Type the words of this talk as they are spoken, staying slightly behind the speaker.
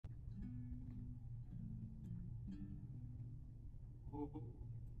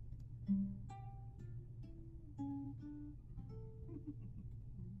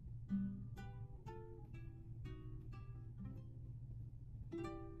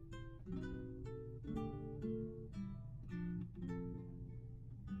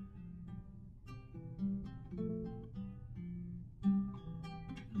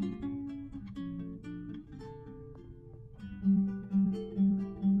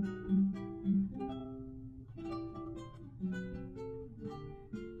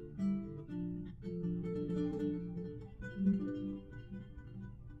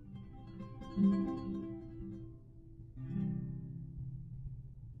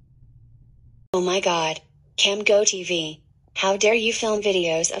Oh my god. Camgo TV. How dare you film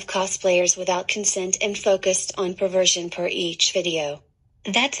videos of cosplayers without consent and focused on perversion per each video.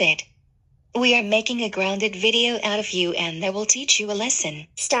 That's it. We are making a grounded video out of you and that will teach you a lesson.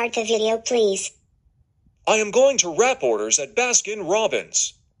 Start the video, please. I am going to wrap orders at Baskin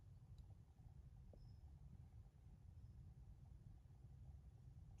Robbins.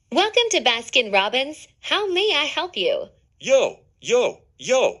 Welcome to Baskin Robbins. How may I help you? Yo,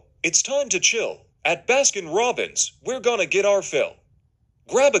 it's time to chill. At Baskin Robbins, we're gonna get our fill.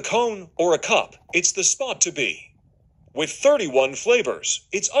 Grab a cone or a cup, it's the spot to be. With 31 flavors,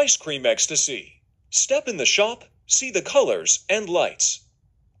 it's ice cream ecstasy. Step in the shop, see the colors and lights.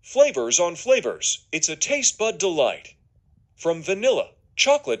 Flavors on flavors, it's a taste bud delight. From vanilla,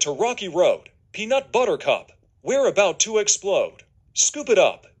 chocolate to Rocky Road, peanut butter cup, we're about to explode. Scoop it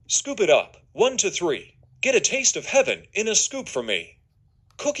up, 1 to 3. Get a taste of heaven in a scoop for me.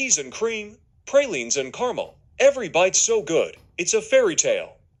 Cookies and cream, pralines and caramel, every bite's so good, it's a fairy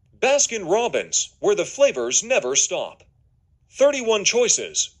tale. Baskin Robbins, where the flavors never stop. 31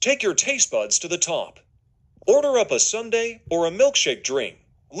 choices, take your taste buds to the top. Order up a sundae or a milkshake dream.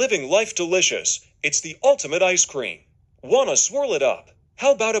 Living life delicious, it's the ultimate ice cream. Wanna swirl it up?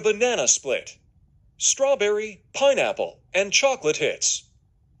 How about a banana split? Strawberry, pineapple, and chocolate hits.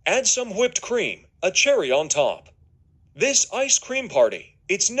 Add some whipped cream, a cherry on top. This ice cream party,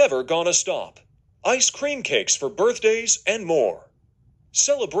 it's never gonna stop. Ice cream cakes for birthdays and more.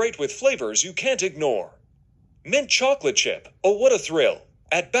 Celebrate with flavors you can't ignore. Mint chocolate chip, oh what a thrill.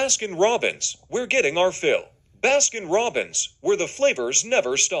 At Baskin Robbins, we're getting our fill. Baskin Robbins, where the flavors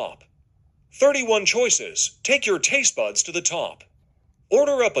never stop. 31 choices, take your taste buds to the top.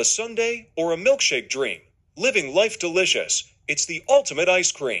 Order up a sundae or a milkshake dream. Living life delicious, it's the ultimate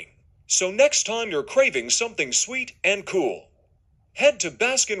ice cream. So next time you're craving something sweet and cool, head to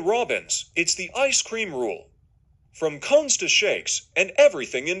Baskin Robbins, it's the ice cream rule. From cones to shakes and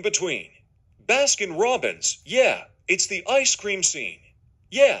everything in between. Baskin Robbins, yeah, it's the ice cream scene.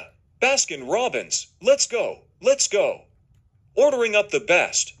 Yeah, Baskin Robbins, let's go. Ordering up the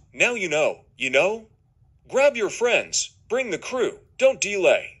best, now you know? Grab your friends, bring the crew, don't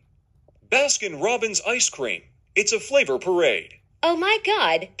delay. Baskin Robbins ice cream, it's a flavor parade. Oh my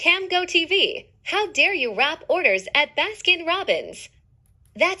god, Camgo TV. How dare you wrap orders at Baskin Robbins?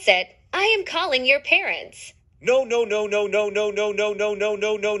 That's it, I am calling your parents. No.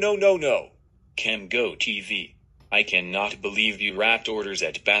 Camgo TV. I cannot believe you wrapped orders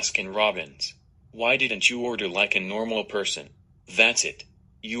at Baskin Robbins. Why didn't you order like a normal person? That's it.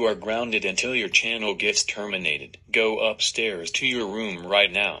 You are grounded until your channel gets terminated. Go upstairs to your room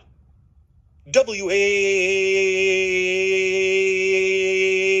right now.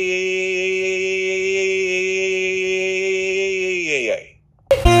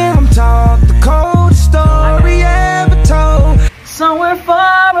 I'm taught the coldest story ever told. Somewhere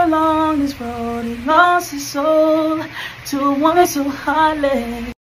far along this road, he lost his soul to a woman so heartless.